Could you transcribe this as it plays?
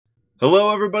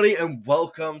Hello, everybody, and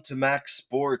welcome to Max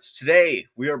Sports. Today,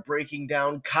 we are breaking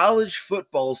down college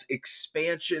football's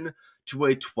expansion to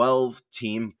a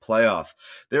 12-team playoff.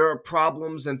 There are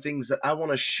problems and things that I want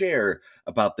to share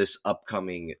about this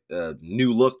upcoming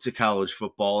new look to college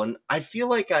football, and I feel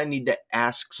like I need to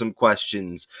ask some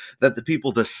questions that the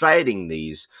people deciding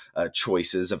these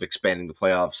choices of expanding the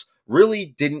playoffs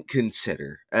really didn't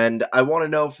consider. And I want to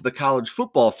know, for the college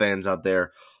football fans out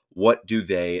there, what do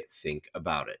they think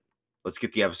about it? Let's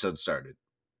get the episode started.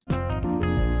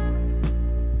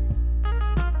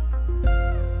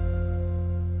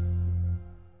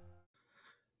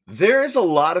 There is a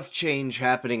lot of change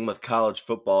happening with college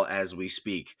football as we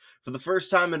speak. For the first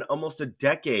time in almost a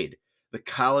decade, the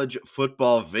college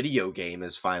football video game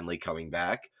is finally coming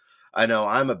back. I know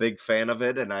I'm a big fan of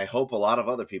it, and I hope a lot of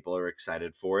other people are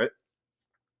excited for it.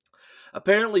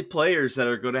 Apparently, players that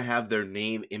are going to have their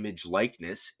name, image,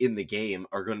 likeness in the game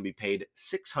are going to be paid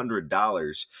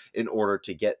 $600 in order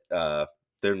to get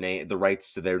their name, the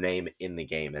rights to their name in the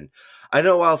game. And I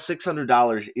know while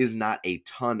 $600 is not a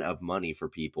ton of money for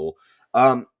people,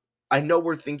 I know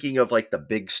we're thinking of like the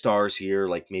big stars here,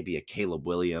 like maybe a Caleb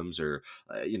Williams or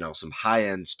some high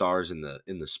end stars in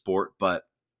the sport. But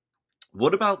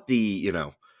what about the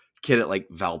kid at like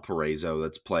Valparaiso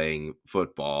that's playing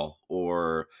football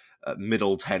or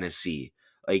Middle Tennessee?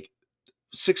 Like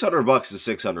 $600 is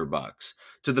 $600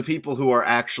 to the people who are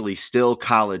actually still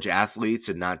college athletes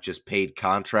and not just paid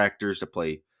contractors to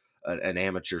play an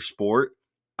amateur sport.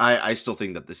 I still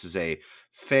think that this is a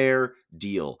fair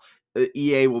deal.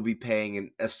 EA will be paying an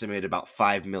estimated about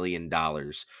 $5 million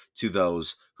to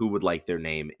those who would like their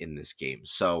name in this game.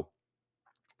 So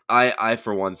I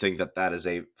for one think that that is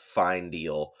a fine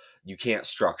deal. You can't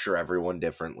structure everyone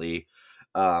differently.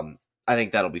 I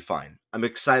think that'll be fine. I'm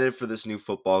excited for this new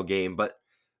football game, but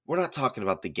we're not talking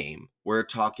about the game. We're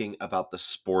talking about the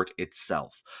sport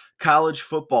itself. College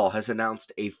football has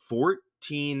announced a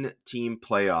 14-team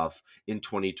playoff in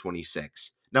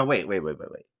 2026. Now, wait.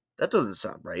 That doesn't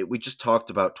sound right. We just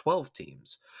talked about 12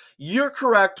 teams. You're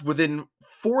correct within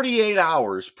 48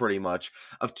 hours, pretty much,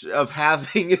 of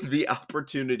having the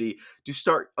opportunity to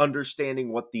start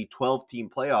understanding what the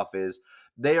 12-team playoff is.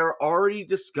 They are already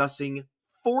discussing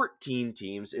 14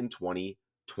 teams in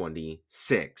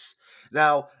 2026.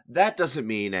 Now, that doesn't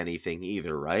mean anything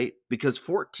either, right? Because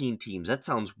 14 teams, that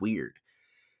sounds weird.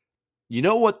 You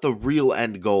know what the real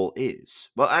end goal is?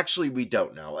 Well, actually, we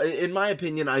don't know. In my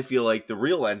opinion, I feel like the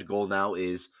real end goal now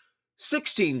is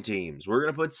 16 teams. We're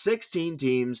going to put 16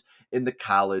 teams in the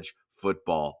college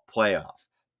football playoff.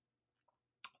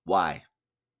 Why?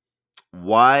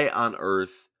 Why on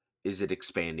earth is it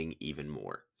expanding even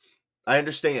more? I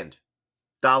understand.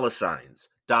 Dollar signs.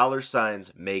 Dollar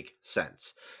signs make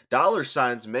sense. Dollar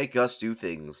signs make us do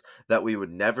things that we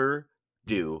would never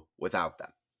do without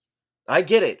them. I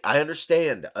get it. I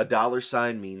understand. A dollar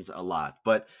sign means a lot.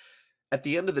 But at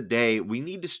the end of the day, we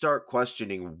need to start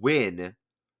questioning when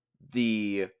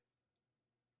the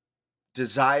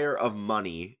desire of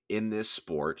money in this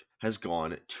sport has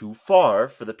gone too far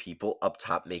for the people up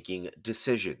top making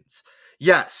decisions.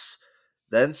 Yes,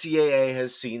 the NCAA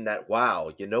has seen that,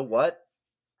 wow, you know what?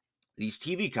 These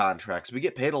TV contracts, we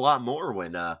get paid a lot more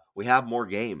when we have more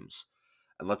games.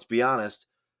 And let's be honest,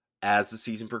 as the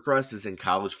season progresses in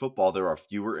college football, there are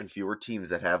fewer and fewer teams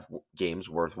that have games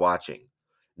worth watching.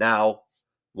 Now,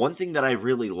 one thing that I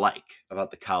really like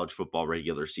about the college football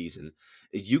regular season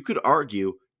is you could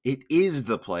argue it is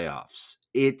the playoffs.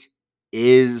 It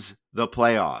is the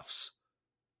playoffs.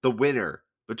 The winner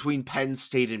between Penn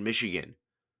State and Michigan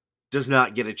does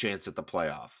not get a chance at the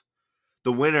playoff.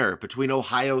 The winner between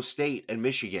Ohio State and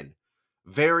Michigan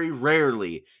very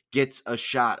rarely gets a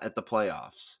shot at the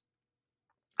playoffs.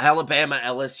 Alabama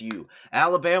LSU,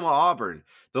 Alabama Auburn,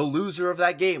 the loser of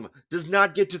that game does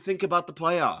not get to think about the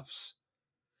playoffs.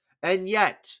 And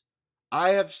yet, I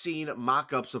have seen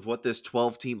mock-ups of what this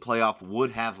 12-team playoff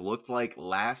would have looked like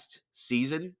last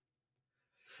season,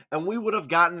 and we would have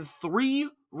gotten 3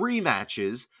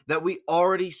 rematches that we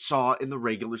already saw in the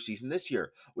regular season this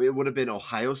year. It would have been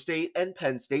Ohio State and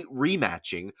Penn State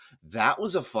rematching. That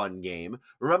was a fun game.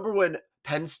 Remember when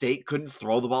Penn State couldn't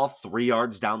throw the ball 3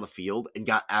 yards down the field and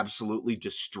got absolutely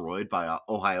destroyed by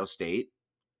Ohio State?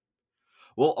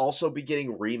 We'll also be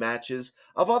getting rematches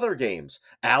of other games.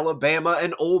 Alabama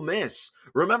and Ole Miss.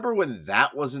 Remember when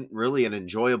that wasn't really an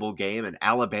enjoyable game and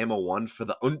Alabama won for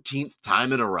the umpteenth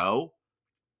time in a row?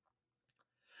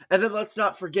 And then let's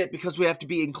not forget, because we have to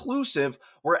be inclusive,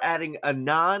 we're adding a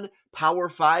non-Power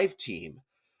 5 team.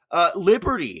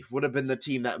 Liberty would have been the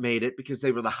team that made it because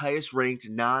they were the highest ranked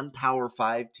non-Power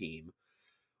 5 team.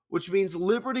 which means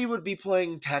Liberty would be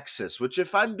playing Texas, which,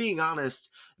 if I'm being honest,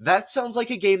 that sounds like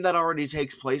a game that already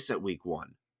takes place at week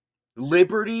 1.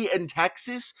 Liberty and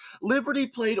Texas? Liberty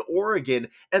played Oregon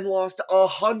and lost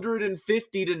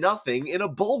 150 to nothing in a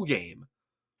bowl game.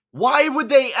 Why would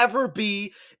they ever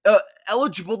be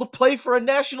eligible to play for a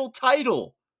national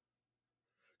title?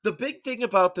 The big thing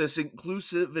about this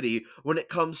inclusivity when it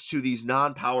comes to these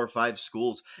non-Power 5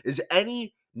 schools is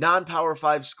any non-Power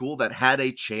 5 school that had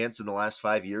a chance in the last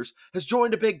 5 years has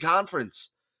joined a big conference.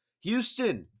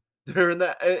 Houston, they're in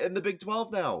the Big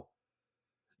 12 now.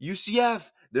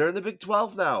 UCF, they're in the Big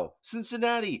 12 now.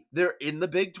 Cincinnati, they're in the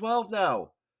Big 12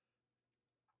 now.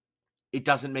 It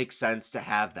doesn't make sense to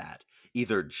have that.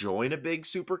 Either join a big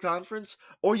super conference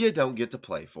or you don't get to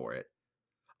play for it.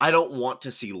 I don't want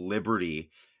to see Liberty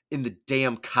in the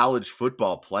damn college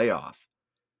football playoff.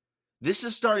 This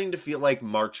is starting to feel like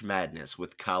March Madness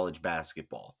with college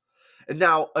basketball. And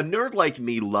now, a nerd like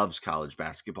me loves college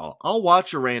basketball. I'll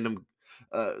watch a random,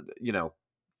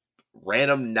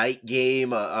 random night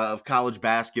game of college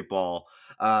basketball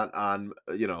on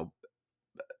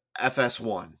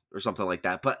FS1 or something like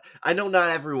that. But I know not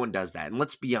everyone does that. And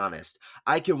let's be honest,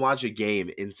 I can watch a game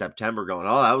in September going,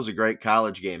 oh, that was a great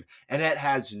college game. And it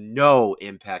has no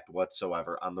impact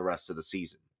whatsoever on the rest of the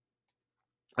season.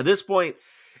 At this point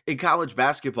in college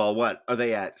basketball, what are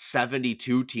they at?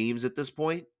 72 teams at this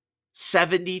point?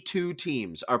 72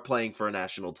 teams are playing for a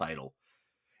national title.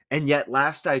 And yet,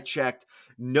 last I checked,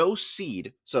 no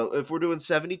seed. So if we're doing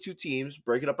 72 teams,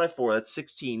 break it up by 4, that's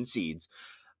 16 seeds.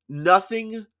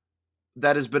 Nothing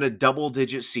that has been a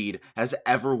double-digit seed has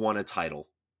ever won a title.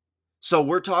 So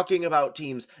we're talking about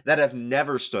teams that have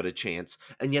never stood a chance,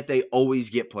 and yet they always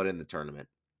get put in the tournament.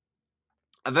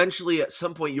 Eventually, at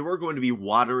some point, you are going to be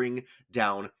watering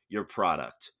down your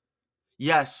product.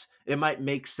 Yes, it might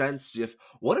make sense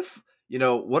what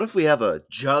if we have a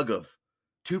jug of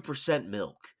 2%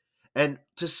 milk? And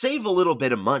to save a little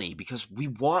bit of money, because we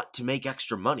want to make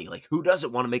extra money. Like, who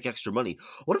doesn't want to make extra money?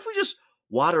 What if we just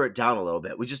water it down a little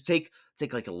bit? We just take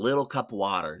like a little cup of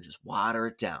water and just water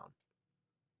it down.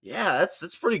 Yeah,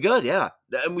 that's pretty good, yeah.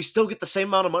 And we still get the same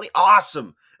amount of money?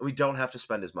 Awesome! And we don't have to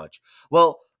spend as much.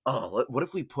 Well, what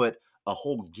if we put a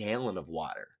whole gallon of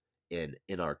water in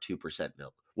our 2%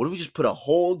 milk? What if we just put a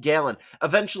whole gallon?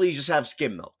 Eventually, you just have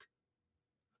skim milk.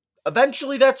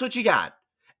 Eventually, that's what you got.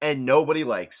 And nobody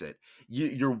likes it.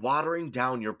 You're watering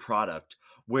down your product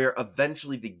where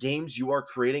eventually the games you are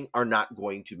creating are not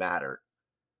going to matter.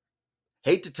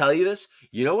 Hate to tell you this,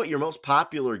 you know what your most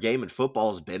popular game in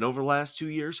football has been over the last 2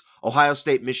 years? Ohio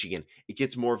State, Michigan. It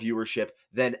gets more viewership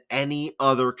than any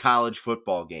other college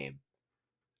football game.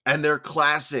 And they're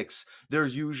classics. They're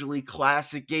usually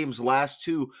classic games. Last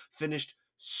 2 finished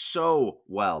so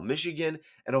well. Michigan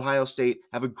and Ohio State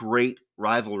have a great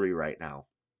rivalry right now.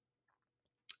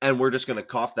 And we're just going to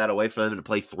cough that away for them to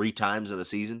play 3 times in a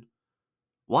season?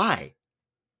 Why?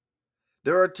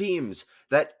 There are teams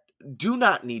that do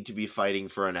not need to be fighting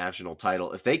for a national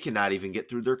title if they cannot even get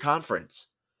through their conference.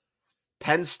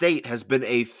 Penn State has been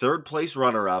a third-place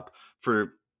runner-up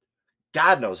for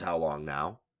God knows how long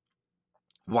now.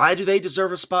 Why do they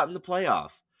deserve a spot in the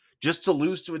playoff? Just to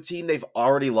lose to a team they've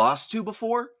already lost to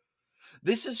before?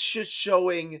 This is just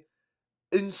showing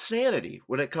insanity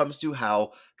when it comes to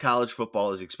how college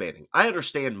football is expanding. I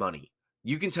understand money.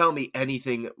 You can tell me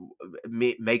anything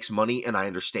makes money, and I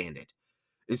understand it.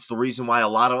 It's the reason why a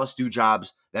lot of us do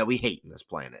jobs that we hate in this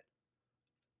planet.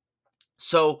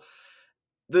 So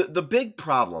the big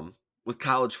problem with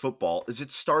college football is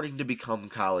it's starting to become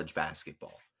college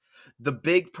basketball. The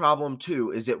big problem,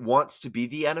 too, is it wants to be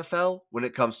the NFL when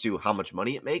it comes to how much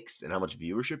money it makes and how much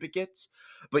viewership it gets.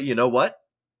 But you know what?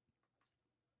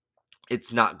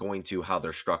 It's not going to how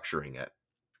they're structuring it.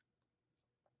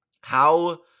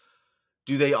 How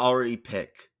do they already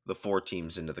pick the 4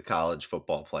 teams into the college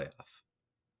football playoff?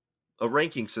 A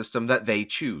ranking system that they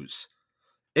choose.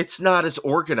 It's not as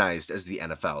organized as the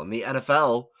NFL. In the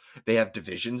NFL, they have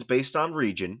divisions based on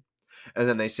region, and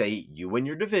then they say you win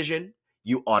your division,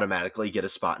 you automatically get a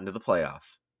spot into the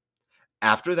playoff.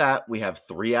 After that, we have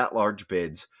 3 at-large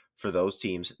bids for those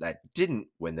teams that didn't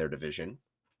win their division,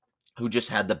 who just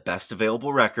had the best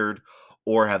available record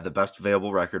or have the best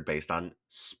available record based on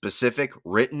specific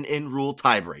written-in rule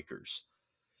tiebreakers.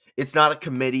 It's not a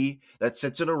committee that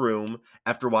sits in a room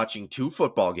after watching 2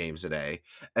 football games a day,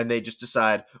 and they just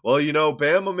decide, well,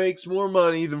 Bama makes more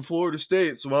money than Florida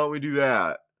State, so why don't we do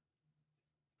that?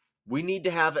 We need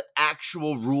to have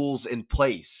actual rules in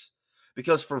place,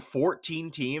 because for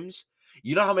 14 teams,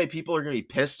 you know how many people are going to be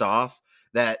pissed off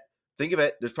that, think of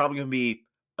it, there's probably going to be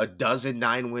a dozen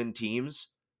 9-win teams.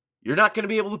 You're not going to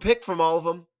be able to pick from all of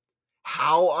them.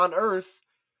 How on earth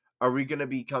are we going to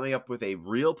be coming up with a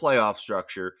real playoff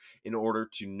structure in order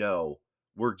to know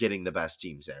we're getting the best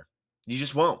teams there? You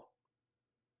just won't.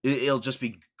 It'll just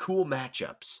be cool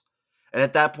matchups. And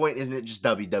at that point, isn't it just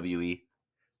WWE?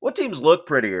 What teams look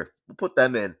prettier? We'll put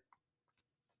them in.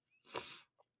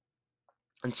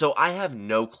 And so I have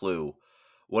no clue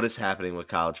what is happening with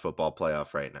college football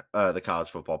playoff right now. The college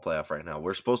football playoff right now.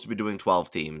 We're supposed to be doing 12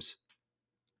 teams.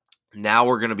 Now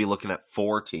we're going to be looking at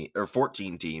 14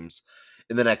 teams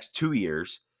in the next 2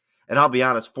 years. And I'll be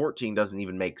honest, 14 doesn't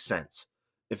even make sense.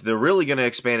 If they're really going to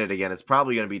expand it again, it's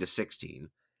probably going to be to 16.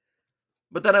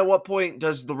 But then at what point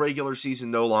does the regular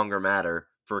season no longer matter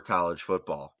for college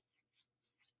football?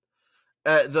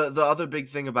 The other big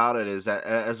thing about it is that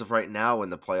as of right now in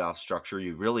the playoff structure,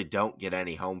 you really don't get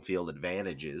any home field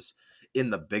advantages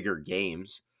in the bigger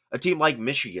games. A team like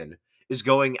Michigan is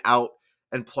going out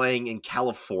and playing in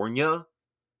California.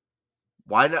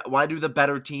 Why not? Why do the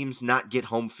better teams not get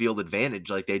home field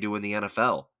advantage like they do in the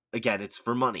NFL? Again, it's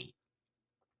for money,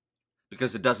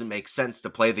 because it doesn't make sense to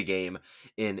play the game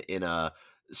in a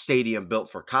stadium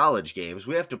built for college games.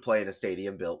 We have to play in a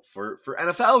stadium built for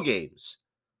NFL games.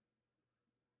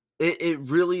 It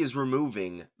really is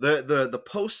removing the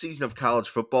postseason of college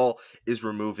football is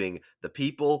removing the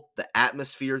people, the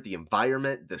atmosphere, the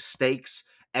environment, the stakes,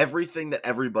 everything that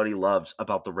everybody loves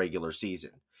about the regular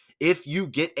season. If you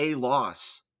get a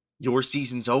loss, your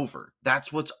season's over.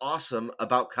 That's what's awesome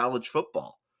about college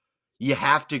football. You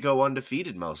have to go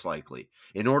undefeated, most likely.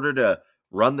 In order to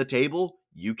run the table,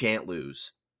 you can't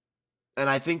lose. And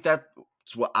I think that's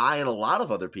what I and a lot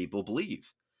of other people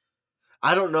believe.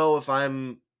 I don't know if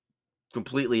I'm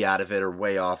completely out of it or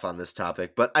way off on this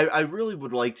topic, but I really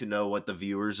would like to know what the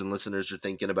viewers and listeners are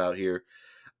thinking about here.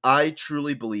 I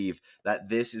truly believe that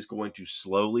this is going to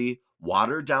slowly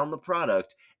water down the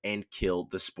product and kill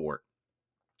the sport.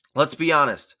 Let's be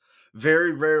honest.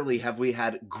 Very rarely have we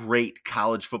had great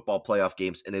college football playoff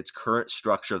games in its current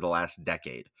structure the last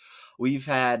decade. We've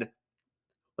had,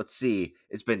 let's see,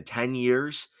 it's been 10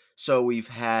 years. So we've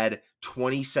had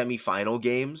 20 semifinal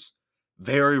games.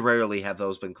 Very rarely have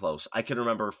those been close. I can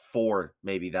remember 4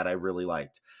 maybe that I really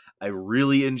liked. I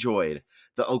really enjoyed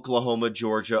the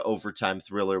Oklahoma-Georgia overtime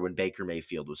thriller when Baker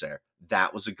Mayfield was there.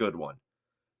 That was a good one.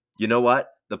 You know what?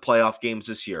 The playoff games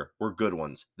this year were good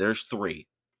ones. There's 3.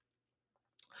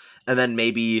 And then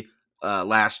maybe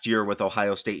last year with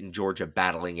Ohio State and Georgia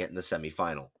battling it in the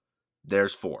semifinal.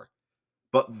 There's 4.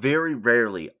 But very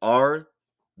rarely are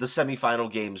the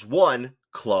semifinal games, 1,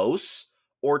 close,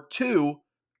 or 2,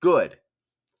 good.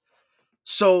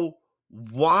 So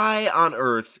why on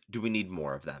earth do we need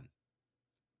more of them?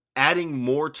 Adding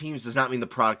more teams does not mean the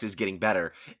product is getting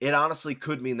better. It honestly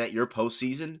could mean that your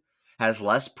postseason has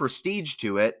less prestige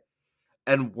to it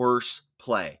and worse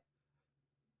play.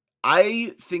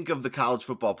 I think of the college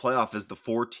football playoff as the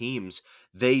 4 teams.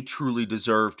 They truly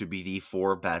deserve to be the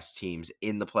 4 best teams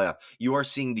in the playoff. You are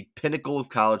seeing the pinnacle of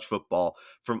college football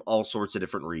from all sorts of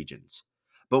different regions.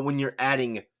 But when you're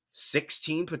adding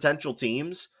 16 potential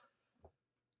teams,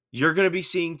 you're going to be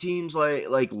seeing teams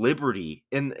like Liberty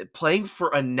in playing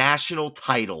for a national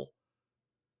title.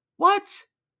 What?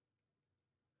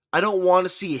 I don't want to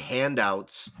see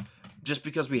handouts just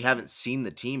because we haven't seen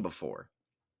the team before.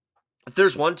 If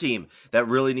there's one team that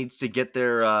really needs to get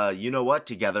their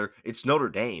together, it's Notre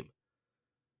Dame.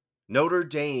 Notre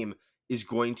Dame is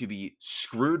going to be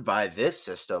screwed by this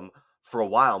system for a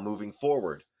while moving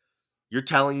forward. You're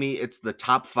telling me it's the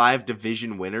top 5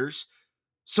 division winners?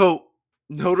 So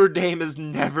Notre Dame is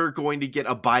never going to get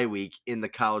a bye week in the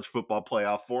college football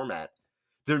playoff format.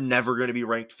 They're never going to be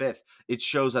ranked 5th. It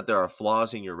shows that there are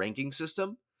flaws in your ranking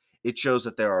system. It shows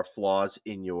that there are flaws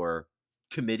in your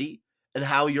committee and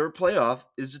how your playoff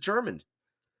is determined.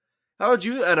 How would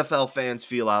you NFL fans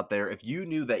feel out there if you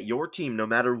knew that your team, no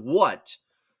matter what,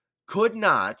 could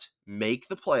not make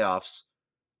the playoffs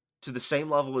to the same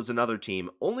level as another team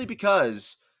only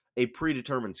because a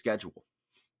predetermined schedule?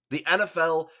 The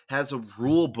NFL has a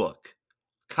rule book.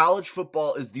 College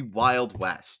football is the Wild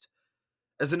West.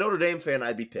 As a Notre Dame fan,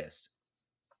 I'd be pissed.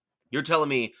 You're telling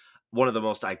me one of the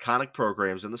most iconic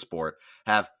programs in the sport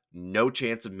have no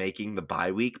chance of making the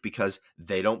bye week because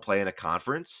they don't play in a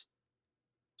conference?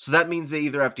 So that means they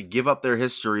either have to give up their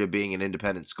history of being an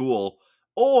independent school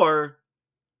or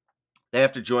they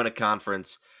have to join a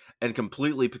conference and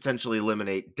completely potentially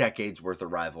eliminate decades worth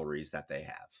of rivalries that they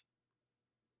have.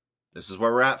 This is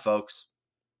where we're at, folks.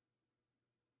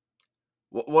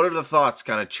 What are the thoughts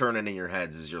kind of churning in your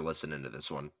heads as you're listening to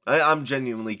this one? I'm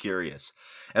genuinely curious.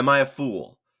 Am I a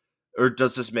fool? Or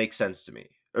does this make sense to me?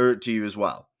 Or to you as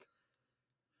well?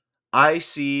 I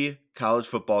see college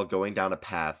football going down a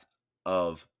path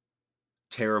of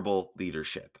terrible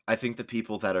leadership. I think the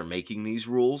people that are making these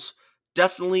rules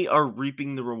definitely are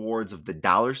reaping the rewards of the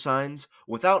dollar signs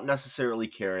without necessarily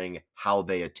caring how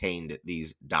they attained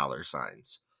these dollar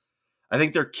signs. I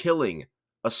think they're killing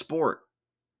a sport,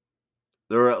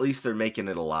 or at least they're making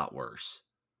it a lot worse.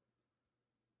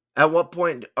 At what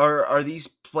point are these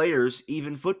players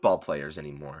even football players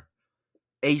anymore?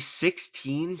 A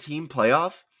 16 team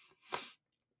playoff?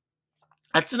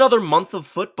 That's another month of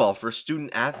football for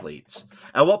student athletes.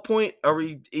 At what point are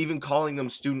we even calling them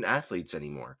student athletes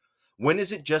anymore? When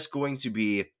is it just going to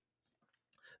be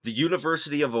the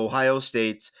University of Ohio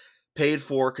State's paid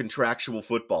for contractual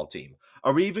football team?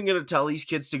 Are we even going to tell these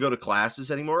kids to go to classes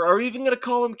anymore? Are we even going to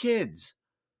call them kids?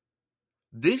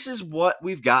 This is what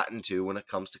we've gotten to when it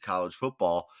comes to college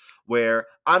football, where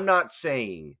I'm not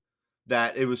saying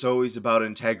that it was always about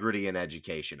integrity and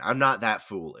education. I'm not that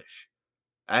foolish.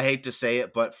 I hate to say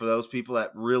it, but for those people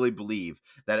that really believe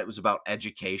that it was about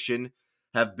education,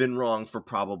 have been wrong for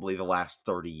probably the last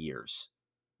 30 years.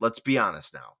 Let's be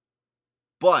honest now.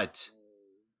 But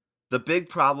the big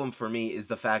problem for me is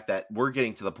the fact that we're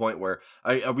getting to the point where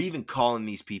are we even calling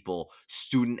these people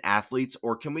student athletes,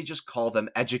 or can we just call them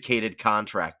educated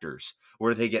contractors,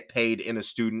 where they get paid in a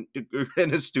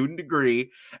student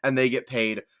degree and they get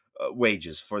paid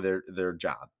wages for their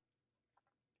job?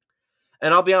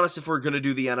 And I'll be honest, if we're going to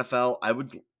do the NFL, I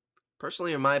would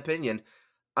personally, in my opinion,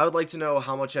 I would like to know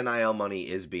how much NIL money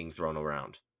is being thrown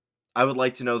around. I would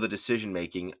like to know the decision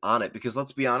making on it, because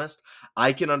let's be honest,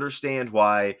 I can understand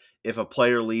why if a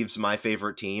player leaves my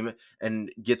favorite team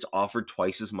and gets offered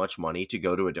twice as much money to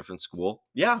go to a different school,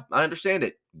 yeah, I understand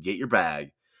it. Get your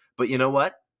bag. But you know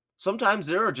what? Sometimes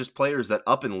there are just players that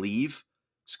up and leave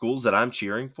schools that I'm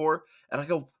cheering for, and I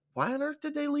go, why on earth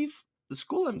did they leave the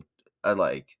school I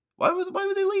like? Why would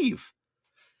they leave?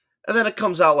 And then it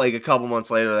comes out like a couple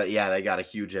months later that, yeah, they got a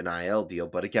huge NIL deal.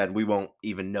 But again, we won't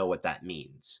even know what that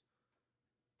means.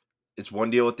 It's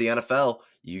one deal with the NFL.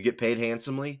 You get paid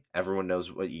handsomely. Everyone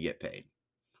knows what you get paid.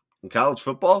 In college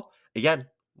football, again,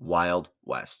 Wild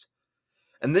West.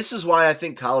 And this is why I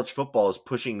think college football is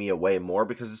pushing me away more,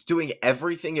 because it's doing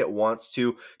everything it wants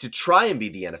to try and be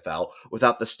the NFL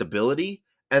without the stability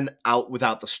and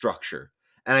without the structure.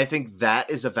 And I think that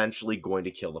is eventually going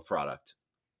to kill the product,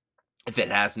 if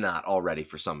it has not already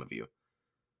for some of you.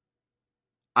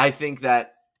 I think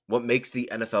that what makes the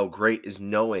NFL great is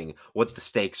knowing what the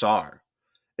stakes are.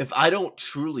 If I don't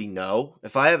truly know,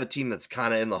 if I have a team that's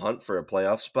kind of in the hunt for a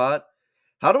playoff spot,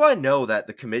 how do I know that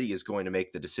the committee is going to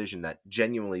make the decision that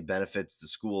genuinely benefits the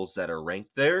schools that are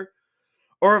ranked there?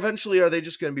 Or eventually are they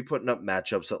just going to be putting up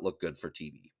matchups that look good for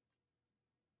TV?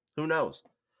 Who knows?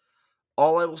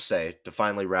 All I will say to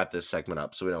finally wrap this segment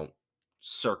up so we don't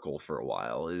circle for a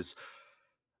while is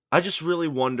I just really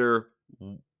wonder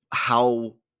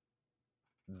how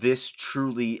this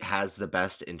truly has the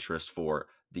best interest for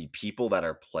the people that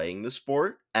are playing the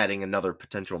sport, adding another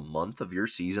potential month of your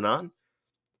season on,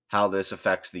 how this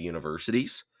affects the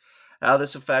universities, how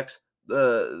this affects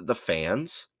the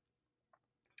fans.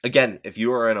 Again, if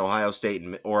you are an Ohio State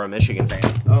or a Michigan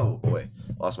fan, oh boy,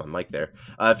 lost my mic there.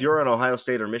 If you're an Ohio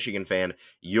State or Michigan fan,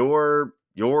 your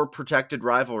protected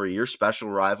rivalry, your special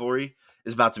rivalry,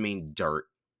 is about to mean dirt.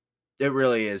 It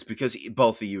really is, because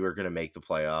both of you are going to make the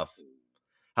playoff.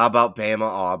 How about Bama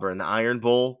Auburn, the Iron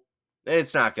Bowl?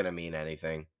 It's not going to mean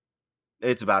anything.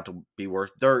 It's about to be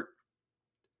worth dirt.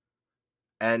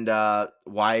 And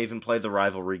why even play the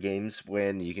rivalry games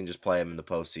when you can just play them in the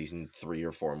postseason 3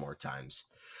 or 4 more times?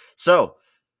 So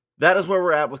that is where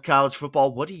we're at with college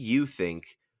football. What do you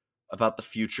think about the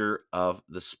future of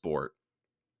the sport?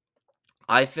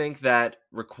 I think that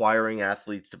requiring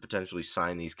athletes to potentially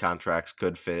sign these contracts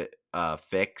could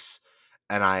fix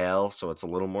NIL, so it's a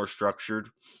little more structured.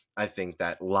 I think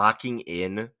that locking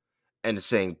in and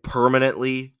saying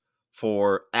permanently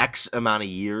for X amount of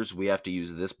years we have to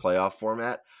use this playoff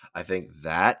format, I think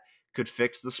that could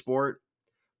fix the sport.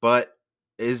 But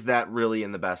is that really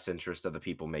in the best interest of the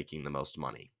people making the most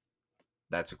money?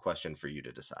 That's a question for you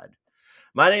to decide.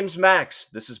 My name's Max.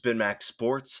 This has been Max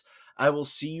Sports. I will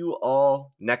see you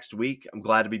all next week. I'm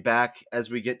glad to be back as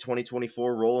we get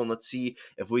 2024 rolling. Let's see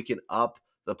if we can up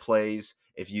the plays.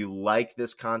 If you like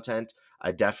this content,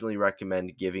 I definitely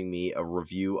recommend giving me a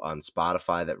review on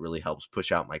Spotify. That really helps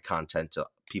push out my content to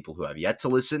people who have yet to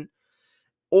listen.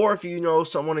 Or if you know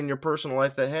someone in your personal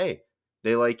life that, hey,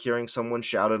 they like hearing someone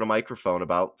shout at a microphone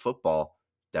about football,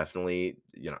 definitely,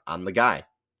 I'm the guy.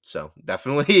 So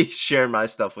definitely share my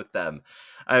stuff with them.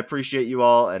 I appreciate you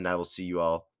all, and I will see you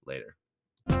all later.